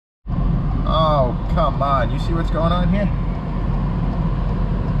Come on, you see what's going on here?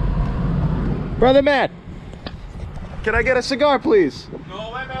 Brother Matt, can I get a cigar, please?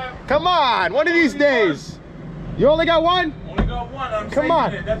 No way, man. Come on, one of these days. You only got one? Only got one. I'm Come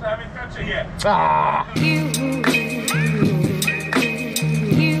on. it. That's why I haven't touched it yet. Ah.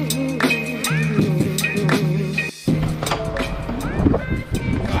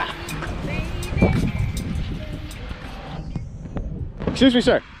 Excuse me,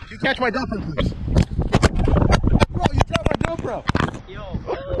 sir. Can you catch my GoPro, please? Bro, you dropped my GoPro. Yo,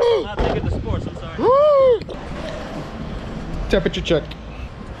 I'm not taking the sports, I'm sorry. Woo! Temperature check.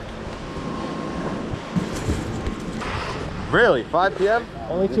 Really? 5 p.m.?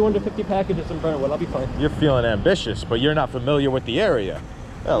 Only 250 packages in Brentwood, I'll be fine. You're feeling ambitious, but you're not familiar with the area.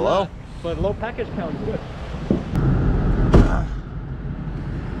 Hello? But low package count is good.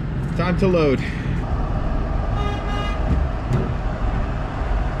 Time to load.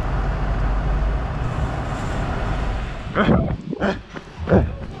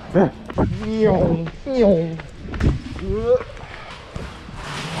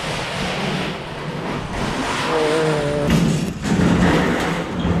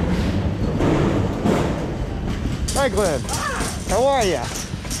 Hi, Glenn. How are ya?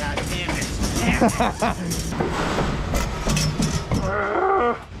 God damn it.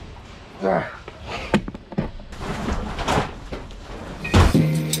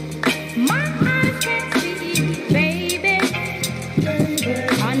 My eyes can't see, baby,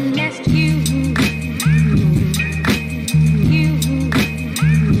 unless you.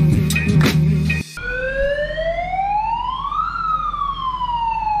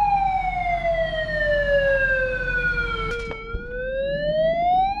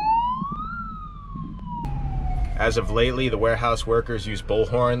 As of lately, the warehouse workers use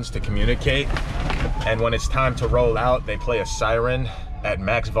bullhorns to communicate, and when it's time to roll out, they play a siren at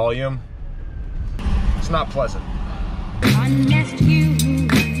max volume. It's not pleasant. Unless you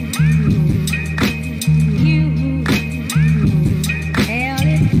held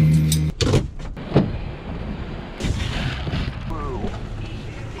it.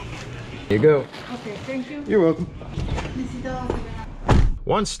 Here you go. Okay, thank you. You're welcome. Necesito.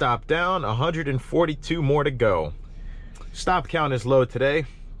 One stop down, 142 more to go. Stop count is low today,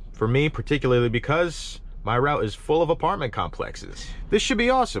 for me particularly because my route is full of apartment complexes. This should be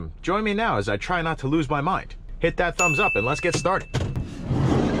awesome. Join me now as I try not to lose my mind. Hit that thumbs up and let's get started.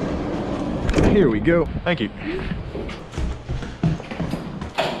 Here we go. Thank you.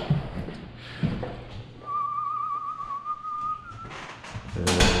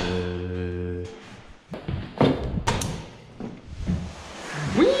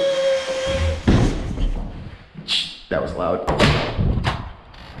 That was loud.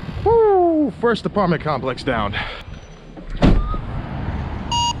 Woo! First apartment complex down.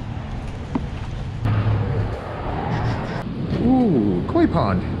 Ooh, koi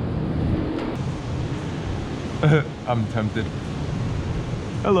pond. I'm tempted.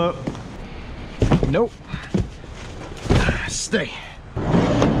 Hello. Nope. Stay.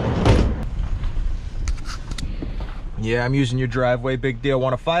 Yeah, I'm using your driveway. Big deal.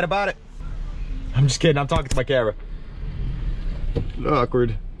 Want to fight about it? I'm just kidding. I'm talking to my camera.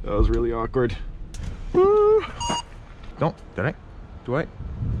 Awkward. That was really awkward. Woo. Don't. Did I? Do I?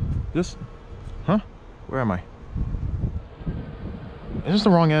 This? Huh? Where am I? Is this the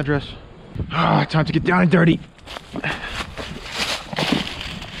wrong address? Ah, time to get down and dirty.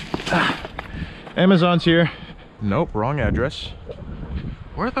 Amazon's here. Nope, wrong address.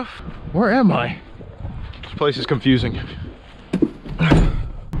 Where am I? This place is confusing.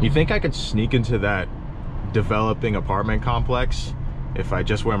 You think I could sneak into that developing apartment complex if I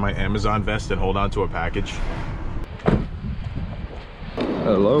just wear my Amazon vest and hold on to a package?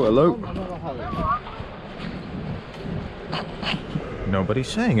 Hello, hello. Nobody's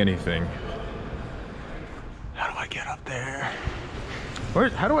saying anything. How do I get up there?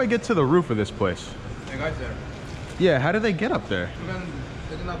 How do I get to the roof of this place? The guys there. Yeah, how do they get up there? You can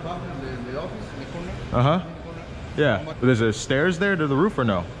take in that bathroom, the office, in the corner. Uh-huh. Yeah. But there's a stairs there to the roof or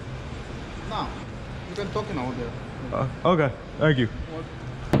no? No, you can talk in over there. Okay, thank you.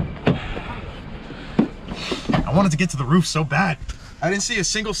 I wanted to get to the roof so bad. I didn't see a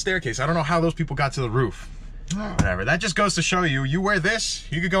single staircase. I don't know how those people got to the roof. Whatever, that just goes to show you, you wear this,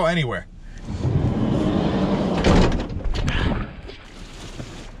 you could go anywhere.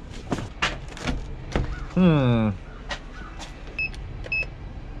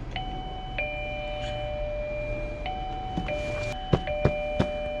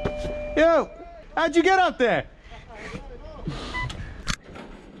 Yo, how'd you get up there?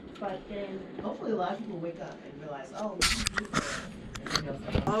 But then hopefully a lot of people wake up and realize, oh,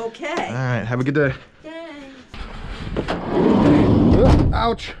 Okay. All right, have a good day.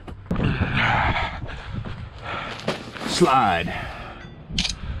 Ouch. Slide.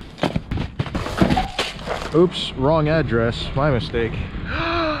 Oops, wrong address. My mistake.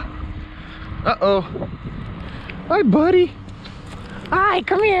 Uh-oh. Hi, buddy. Hi,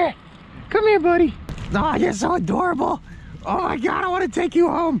 come here. Come here, buddy. Oh, you're so adorable. Oh my God, I want to take you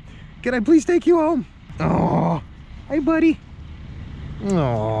home. Can I please take you home? Oh, hey, buddy.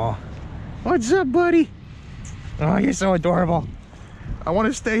 Oh, what's up, buddy? Oh, you're so adorable. I want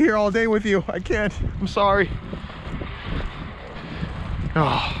to stay here all day with you. I can't. I'm sorry.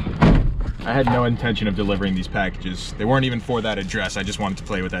 Oh, I had no intention of delivering these packages. They weren't even for that address. I just wanted to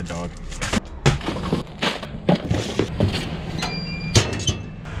play with that dog.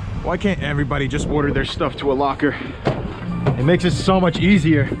 Why can't everybody just order their stuff to a locker? It makes it so much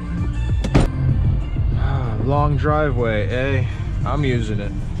easier. Long driveway, eh? I'm using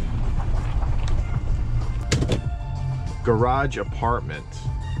it. Garage apartment.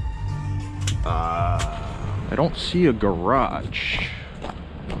 I don't see a garage.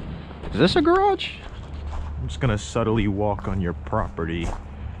 Is this a garage? I'm just gonna subtly walk on your property.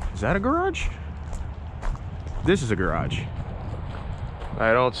 Is that a garage? This is a garage.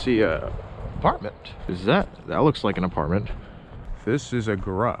 I don't see a apartment. Is that looks like an apartment. This is a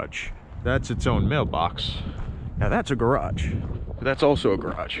garage. That's its own mailbox. Now that's a garage. That's also a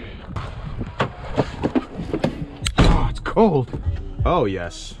garage. Oh, it's cold. Oh,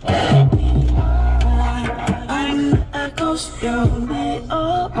 yes.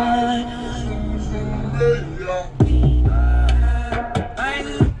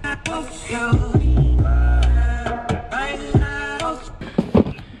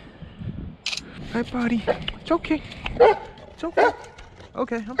 Hi, buddy. It's okay. It's okay.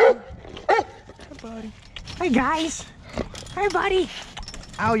 Okay, I'm sorry. Hi, buddy. Hi, guys. Hi, buddy.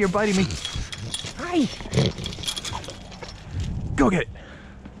 Ow, you're biting me. Hi. Go get it.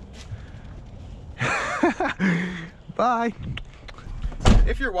 Bye.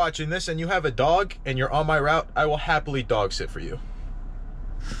 If you're watching this and you have a dog and you're on my route, I will happily dog sit for you.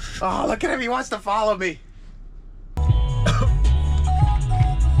 Oh, look at him. He wants to follow me.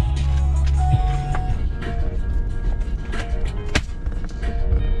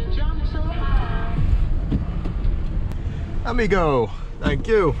 Amigo, thank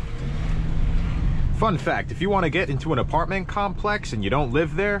you. Fun fact, if you want to get into an apartment complex and you don't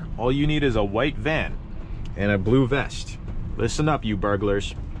live there, all you need is a white van and a blue vest. Listen up, you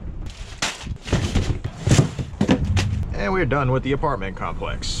burglars. And we're done with the apartment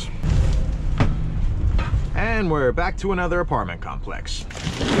complex. And we're back to another apartment complex.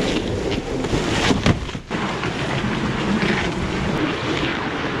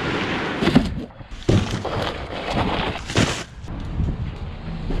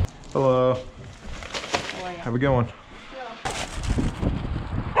 Hello. How we going?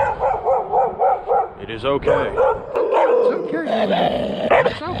 It is okay. It's okay.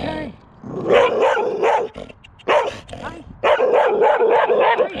 It's okay. Hi.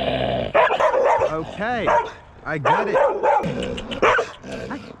 Okay. I get it.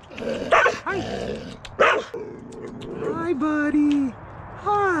 Hi. Hi. Hi, buddy.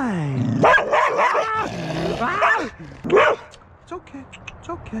 Hi. It's okay. It's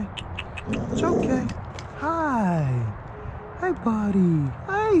okay. It's okay. Hi. Hi, buddy.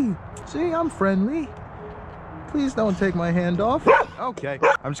 Hi. See, I'm friendly. Please don't take my hand off. Okay.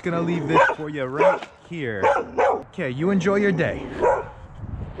 I'm just gonna leave this for you right here. Okay, you enjoy your day.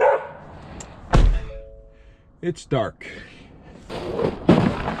 It's dark.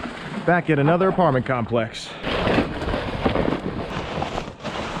 Back at another apartment complex.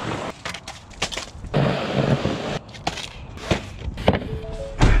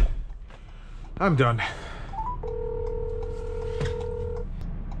 I'm done.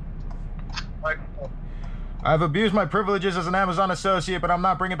 I've abused my privileges as an Amazon associate, but I'm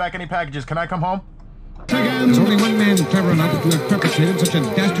not bringing back any packages. Can I come home? There's only one man clever enough to have perpetrated such a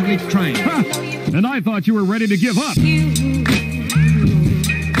dastardly crime. And I thought you were ready to give up. You